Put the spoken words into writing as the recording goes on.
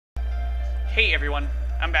Hey everyone,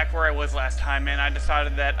 I'm back where I was last time, and I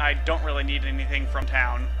decided that I don't really need anything from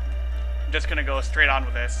town. I'm just gonna go straight on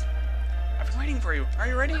with this. I've been waiting for you. Are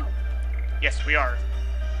you ready? Yes, we are.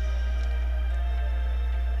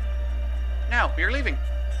 Now, we are leaving.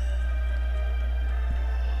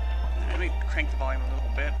 Let me crank the volume a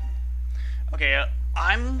little bit. Okay,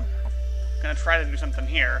 I'm gonna try to do something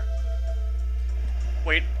here.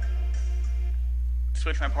 Wait.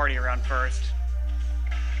 Switch my party around first.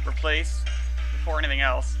 Replace before anything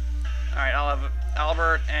else. Alright, I'll have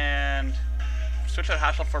Albert and switch out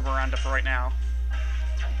Hassel for Miranda for right now.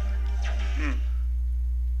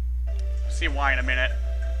 See why in a minute.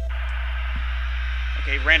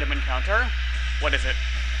 Okay, random encounter. What is it?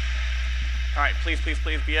 Alright, please, please,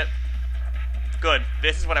 please be it. Good.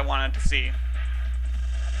 This is what I wanted to see.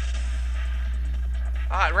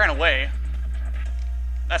 Ah, it ran away.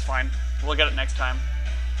 That's fine. We'll get it next time.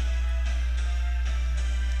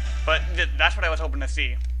 But that's what I was hoping to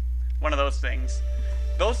see. One of those things.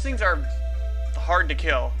 Those things are hard to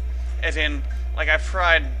kill. As in, like, I've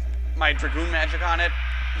tried my Dragoon magic on it,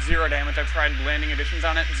 0 damage. I've tried landing additions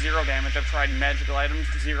on it, 0 damage. I've tried magical items,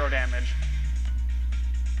 0 damage.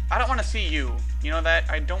 I don't want to see you. You know that?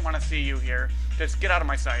 I don't want to see you here. Just get out of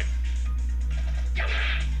my sight.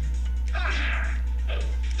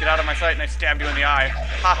 Get out of my sight and I stabbed you in the eye.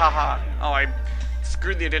 Ha ha ha. Oh, I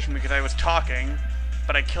screwed the addition because I was talking.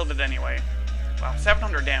 But I killed it anyway. Wow,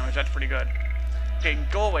 700 damage, that's pretty good. Okay,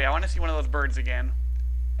 go away, I want to see one of those birds again.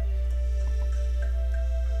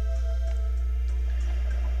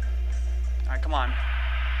 Alright, come on.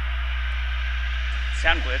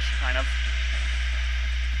 Sound glitch, kind of.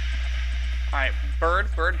 Alright,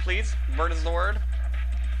 bird, please. Bird is the word.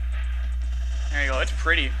 There you go, it's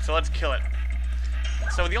pretty, so let's kill it.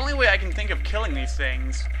 So the only way I can think of killing these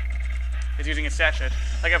things is using a sachet.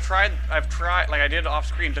 Like I've tried, like I did off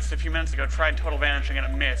screen just a few minutes ago, tried total vanishing and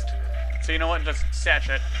it missed. So you know what, just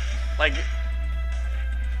sachet. Like,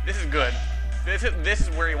 this is good. This is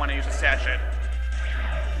where you want to use a sachet.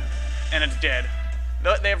 And it's dead.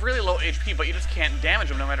 They have really low HP, but you just can't damage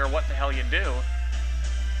them no matter what the hell you do.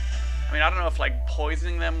 I mean, I don't know if like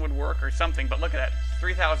poisoning them would work or something, but look at that,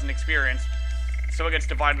 3,000 experience. So it gets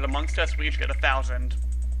divided amongst us, we each get 1,000.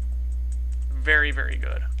 Very, very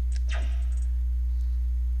good.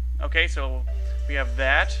 Okay, so we have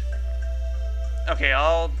that. Okay,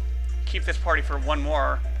 I'll keep this party for one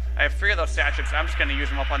more. I have 3 of those sachets, I'm just going to use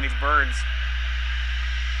them up on these birds.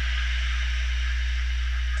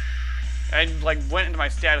 I like went into my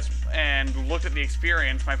status and looked at the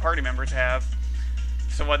experience my party members have.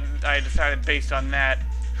 So what I decided based on that,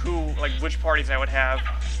 which parties I would have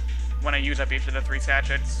when I use up each of the 3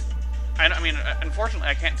 sachets. I mean, unfortunately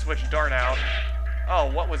I can't switch Dart out.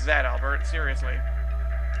 Oh, what was that, Albert? Seriously.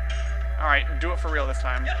 Alright, do it for real this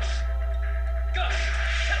time.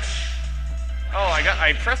 Oh,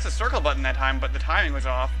 I pressed the circle button that time, but the timing was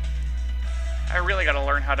off. I really gotta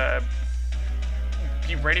learn how to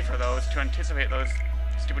be ready for those, to anticipate those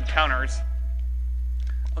stupid counters.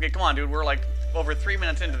 Okay, come on, dude, we're like over 3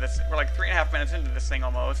 minutes into this. We're like 3.5 minutes into this thing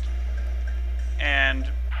almost. And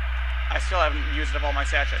I still haven't used up all my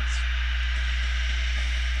sachets.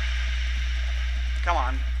 Come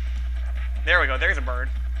on. There we go, there's a bird.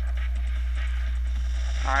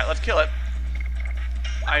 Alright, let's kill it.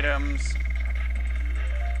 Items.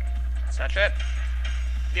 Sachet.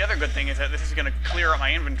 The other good thing is that this is going to clear up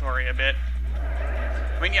my inventory a bit.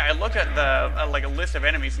 I mean, yeah, I looked at the like a list of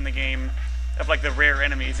enemies in the game, of like the rare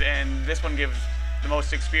enemies, and this one gives the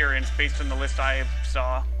most experience based on the list I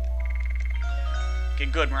saw. Okay,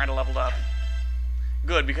 good, Miranda leveled up.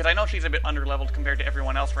 Good, because I know she's a bit under-leveled compared to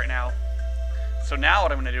everyone else right now. So now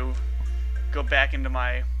what I'm going to do, go back into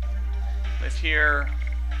my list here,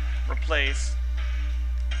 replace,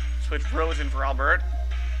 switch Rose in for Albert,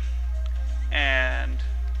 and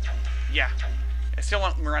yeah, I still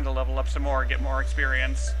want Miranda to level up some more, get more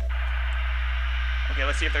experience. Okay,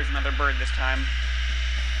 let's see if there's another bird this time.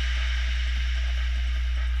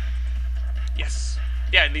 Yes.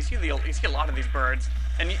 Yeah, you see a lot of these birds,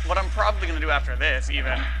 and what I'm probably going to do after this,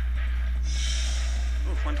 even.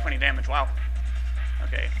 Ooh, 120 damage, wow.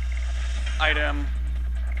 Okay. Item.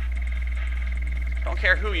 Don't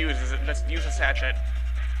care who uses it, just use a sachet.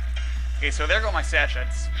 Okay, so there go my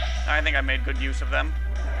sachets. I think I made good use of them.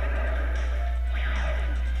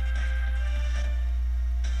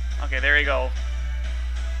 Okay, there you go.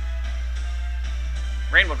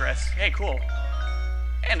 Rainbow dress. Hey, cool.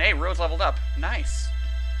 And hey, Rose leveled up. Nice.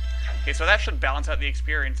 Okay, so that should balance out the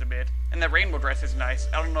experience a bit. And the rainbow dress is nice.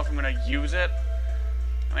 I don't know if I'm going to use it.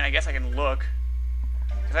 I mean, I guess I can look.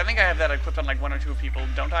 Because I think I have that equipped on like 1 or 2 people,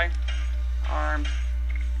 don't I? Armed.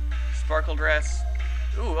 Sparkle dress.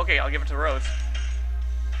 Ooh, okay, I'll give it to Rose.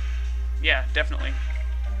 Yeah, definitely.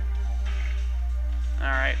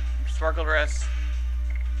 Alright, sparkle dress.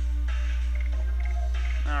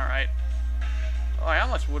 Alright. Oh, I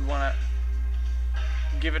almost would want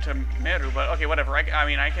to give it to Meru, but okay, whatever. I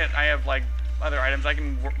mean, I have, like, other items. I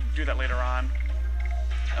can do that later on.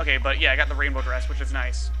 Okay, but yeah, I got the rainbow dress, which is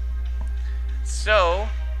nice. So,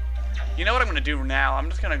 you know what I'm going to do now? I'm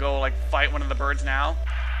just going to go, like, fight one of the birds now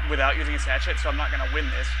without using a sachet, so I'm not going to win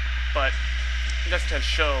this, but just to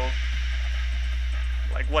show,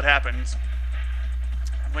 like, what happens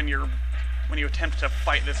when you attempt to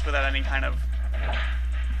fight this without any kind of...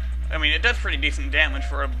 I mean, it does pretty decent damage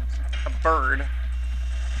for a bird.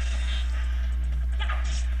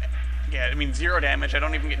 Yeah, I mean, 0 damage. I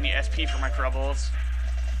don't even get any SP for my troubles.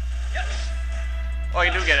 Oh, I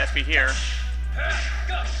do get SP here.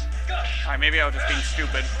 Alright, maybe I was just being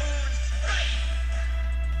stupid.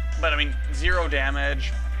 But, I mean, 0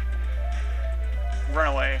 damage.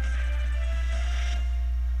 Run away.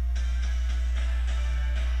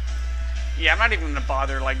 Yeah, I'm not even gonna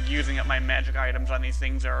bother, like, using up my magic items on these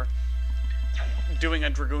things or doing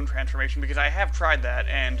a Dragoon transformation, because I have tried that,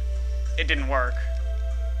 and it didn't work.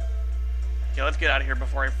 Okay, let's get out of here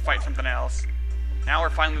before I fight something else. Now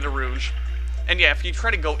we're finally to Rouge. And yeah, if you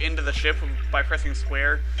try to go into the ship by pressing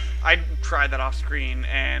square, I tried that off screen,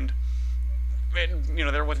 and you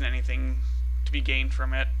know, there wasn't anything to be gained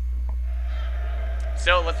from it.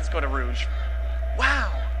 So let's just go to Rouge. Wow!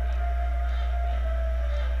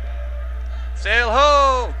 Sail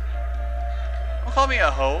ho! Don't call me a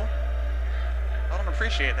hoe. I don't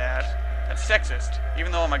appreciate that. That's sexist,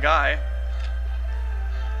 even though I'm a guy.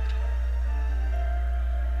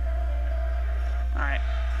 Alright.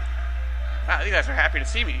 Wow, you guys are happy to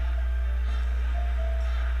see me.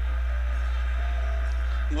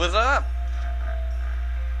 What's up?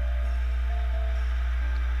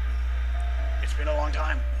 It's been a long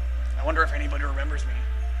time. I wonder if anybody remembers me.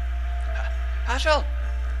 Hashel!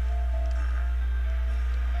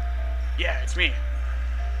 Yeah, it's me.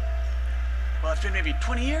 Well, it's been maybe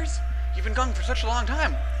 20 years? You've been gone for such a long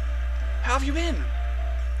time. How have you been?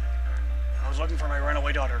 I was looking for my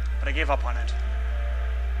runaway daughter, but I gave up on it.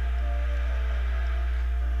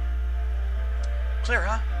 Claire,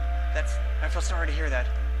 huh? I feel sorry to hear that.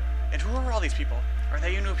 And who are all these people? Are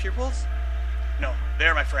they your new pupils? No,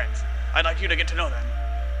 they're my friends. I'd like you to get to know them.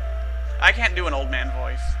 I can't do an old man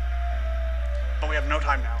voice. But we have no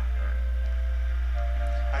time now.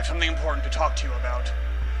 I have something important to talk to you about.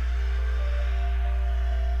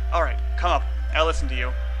 Alright, come up. I'll listen to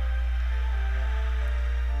you.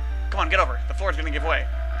 Come on, get over. The floor's gonna give way.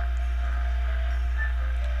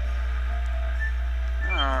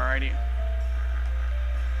 Alrighty.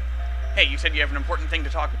 Hey, you said you have an important thing to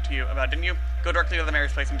talk to you about, didn't you? Go directly to the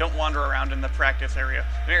mayor's place and don't wander around in the practice area.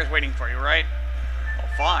 The mayor's waiting for you, right? Well,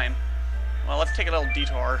 fine. Well, let's take a little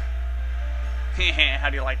detour. How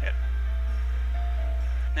do you like it?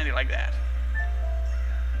 How do you like that?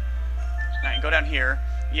 Alright, go down here.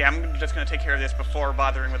 Yeah, I'm just going to take care of this before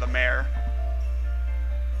bothering with the mayor.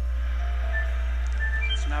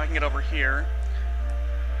 So now I can get over here.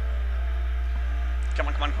 Come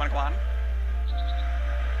on, come on, come on, come on.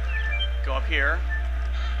 Go up here.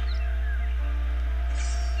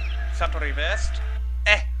 Satori vest.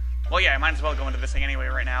 Well, yeah, I might as well go into this thing anyway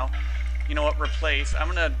right now. You know what? Replace. I'm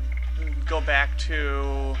gonna go back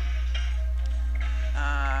to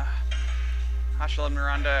Hashel and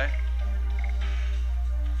Miranda.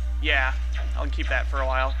 Yeah, I'll keep that for a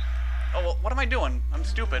while. Oh, well, what am I doing? I'm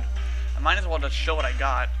stupid. I might as well just show what I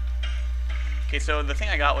got. Okay, so the thing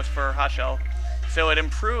I got was for Hashel. So it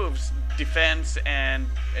improves defense, and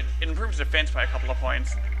it improves defense by a couple of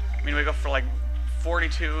points. I mean, we go for like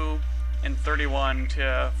 42 and 31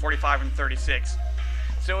 to 45 and 36.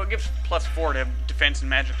 So it gives +4 to defense and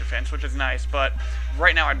magic defense, which is nice, but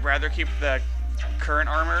right now I'd rather keep the current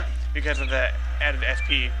armor because of the added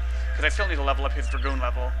SP, because I still need to level up his Dragoon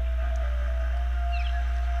level.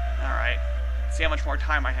 Alright, see how much more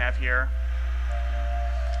time I have here.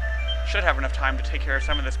 Should have enough time to take care of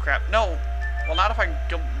some of this crap. No! Well, not if I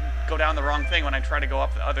go down the wrong thing when I try to go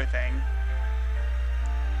up the other thing.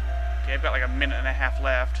 Okay, I've got like a minute and a half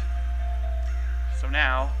left. So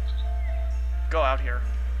now, go out here.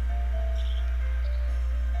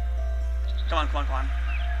 Come on, come on, come on.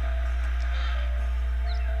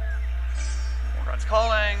 God's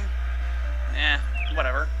calling.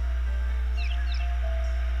 Whatever.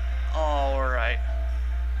 Alright.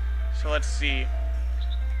 So let's see.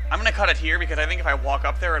 I'm gonna cut it here because I think if I walk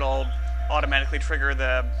up there, it'll automatically trigger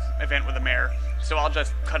the event with the mayor. So I'll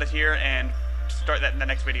just cut it here and start that in the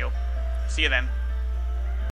next video. See you then.